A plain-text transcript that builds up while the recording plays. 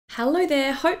Hello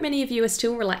there, hope many of you are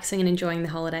still relaxing and enjoying the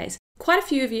holidays. Quite a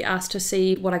few of you asked to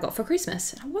see what I got for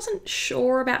Christmas. I wasn't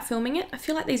sure about filming it. I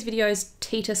feel like these videos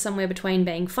teeter somewhere between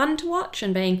being fun to watch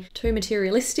and being too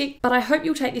materialistic, but I hope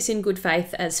you'll take this in good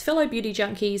faith as fellow beauty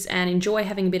junkies and enjoy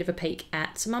having a bit of a peek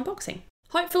at some unboxing.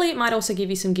 Hopefully it might also give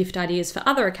you some gift ideas for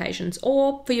other occasions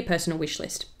or for your personal wish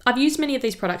list. I've used many of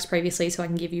these products previously so I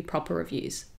can give you proper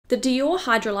reviews. The Dior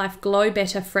Hydrolife Glow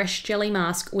Better Fresh Jelly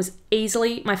Mask was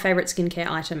easily my favourite skincare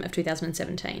item of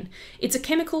 2017. It's a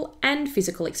chemical and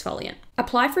physical exfoliant.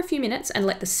 Apply for a few minutes and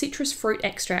let the citrus fruit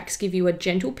extracts give you a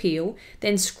gentle peel,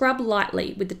 then scrub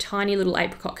lightly with the tiny little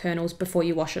apricot kernels before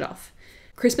you wash it off.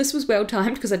 Christmas was well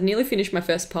timed because I'd nearly finished my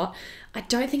first pot. I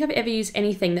don't think I've ever used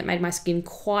anything that made my skin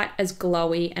quite as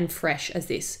glowy and fresh as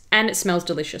this, and it smells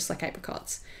delicious like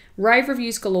apricots. Rave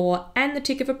reviews galore and the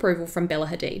tick of approval from Bella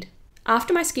Hadid.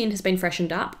 After my skin has been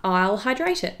freshened up, I'll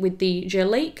hydrate it with the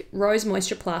Gelique Rose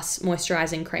Moisture Plus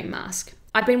Moisturising Cream Mask.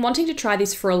 I've been wanting to try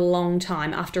this for a long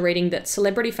time after reading that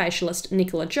celebrity facialist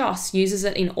Nicola Joss uses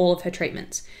it in all of her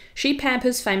treatments. She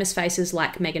pampers famous faces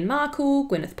like Meghan Markle,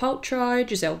 Gwyneth Paltrow,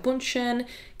 Gisele Bündchen,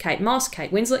 Kate Moss,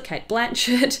 Kate Winslet, Kate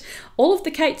Blanchett, all of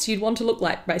the Kates you'd want to look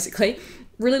like, basically.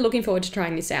 Really looking forward to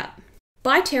trying this out.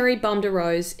 By Terry Baume de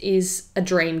Rose is a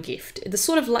dream gift, the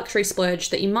sort of luxury splurge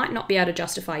that you might not be able to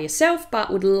justify yourself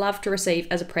but would love to receive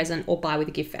as a present or buy with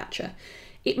a gift voucher.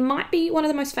 It might be one of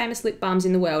the most famous lip balms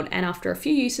in the world, and after a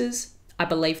few uses, I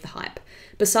believe the hype.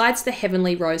 Besides the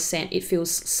heavenly rose scent, it feels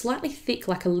slightly thick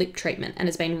like a lip treatment and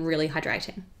has been really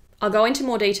hydrating. I'll go into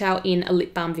more detail in a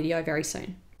lip balm video very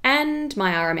soon. And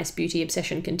my RMS Beauty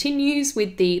obsession continues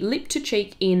with the Lip to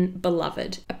Cheek in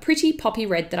Beloved, a pretty poppy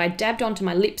red that I dabbed onto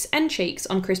my lips and cheeks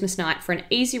on Christmas night for an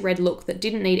easy red look that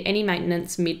didn't need any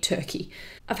maintenance mid-turkey.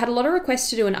 I've had a lot of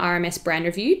requests to do an RMS brand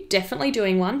review, definitely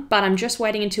doing one, but I'm just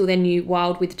waiting until their new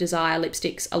Wild with Desire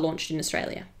lipsticks are launched in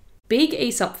Australia. Big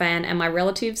Aesop fan, and my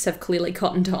relatives have clearly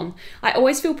cottoned on. I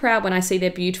always feel proud when I see their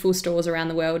beautiful stores around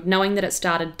the world, knowing that it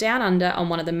started down under on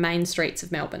one of the main streets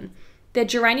of Melbourne. Their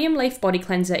Geranium Leaf Body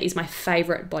Cleanser is my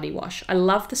favourite body wash. I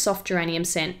love the soft geranium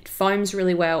scent, foams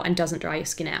really well and doesn't dry your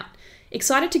skin out.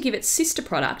 Excited to give its sister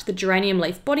product, the Geranium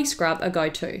Leaf Body Scrub, a go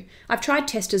too. I've tried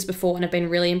testers before and have been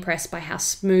really impressed by how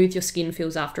smooth your skin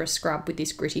feels after a scrub with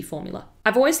this gritty formula.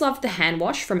 I've always loved the hand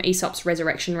wash from Aesop's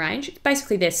Resurrection range. It's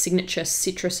basically their signature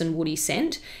citrus and woody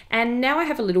scent, and now I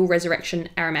have a little Resurrection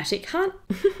aromatic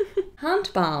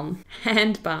hand balm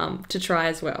to try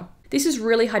as well. This is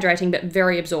really hydrating but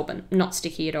very absorbent, not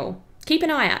sticky at all. Keep an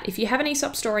eye out. If you have an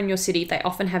Aesop store in your city, they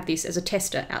often have this as a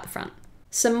tester out the front.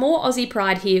 Some more Aussie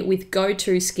pride here with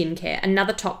Go-To Skincare,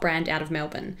 another top brand out of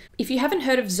Melbourne. If you haven't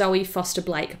heard of Zoe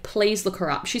Foster-Blake, please look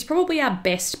her up. She's probably our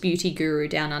best beauty guru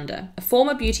down under. A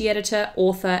former beauty editor,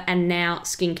 author, and now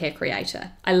skincare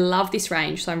creator. I love this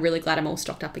range, so I'm really glad I'm all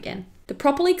stocked up again. The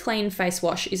Properly Clean Face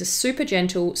Wash is a super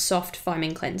gentle, soft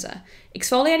foaming cleanser.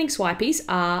 Exfoliating swipies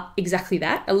are exactly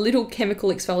that, a little chemical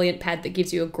exfoliant pad that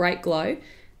gives you a great glow.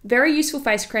 Very useful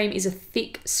face cream is a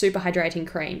thick, super hydrating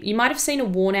cream. You might have seen a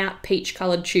worn out peach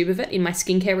coloured tube of it in my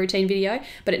skincare routine video,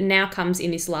 but it now comes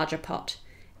in this larger pot.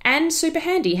 And super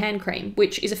handy hand cream,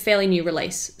 which is a fairly new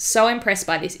release. So impressed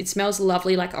by this, it smells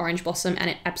lovely like orange blossom and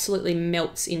it absolutely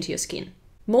melts into your skin.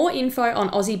 More info on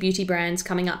Aussie beauty brands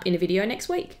coming up in a video next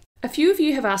week. A few of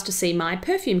you have asked to see my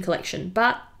perfume collection,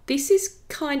 but this is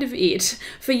kind of it.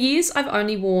 For years, I've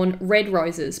only worn Red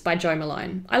Roses by Jo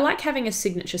Malone. I like having a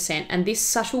signature scent, and this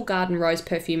subtle garden rose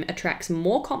perfume attracts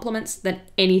more compliments than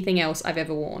anything else I've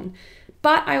ever worn.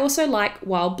 But I also like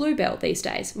Wild Bluebell these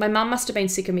days. My mum must have been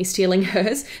sick of me stealing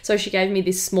hers, so she gave me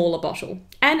this smaller bottle.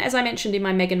 And as I mentioned in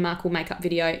my Meghan Markle makeup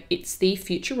video, it's the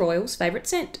future royal's favourite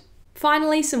scent.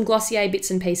 Finally, some Glossier bits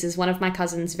and pieces one of my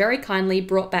cousins very kindly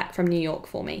brought back from New York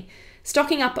for me.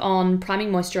 Stocking up on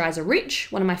Priming Moisturiser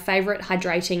Rich, one of my favourite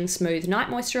hydrating smooth night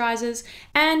moisturisers,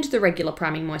 and the regular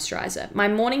Priming Moisturiser, my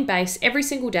morning base every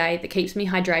single day that keeps me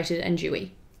hydrated and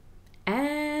dewy.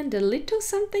 And a little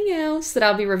something else that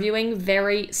I'll be reviewing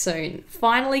very soon.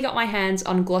 Finally got my hands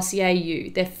on Glossier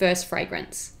You, their first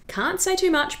fragrance. Can't say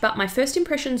too much, but my first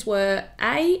impressions were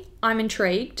A, I'm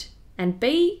intrigued, and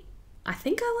B, I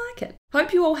think I like it.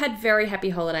 Hope you all had very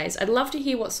happy holidays. I'd love to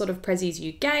hear what sort of prezzies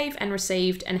you gave and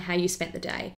received and how you spent the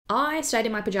day. I stayed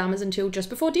in my pajamas until just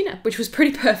before dinner, which was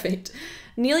pretty perfect.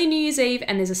 Nearly New Year's Eve,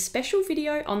 and there's a special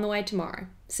video on the way tomorrow.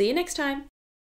 See you next time.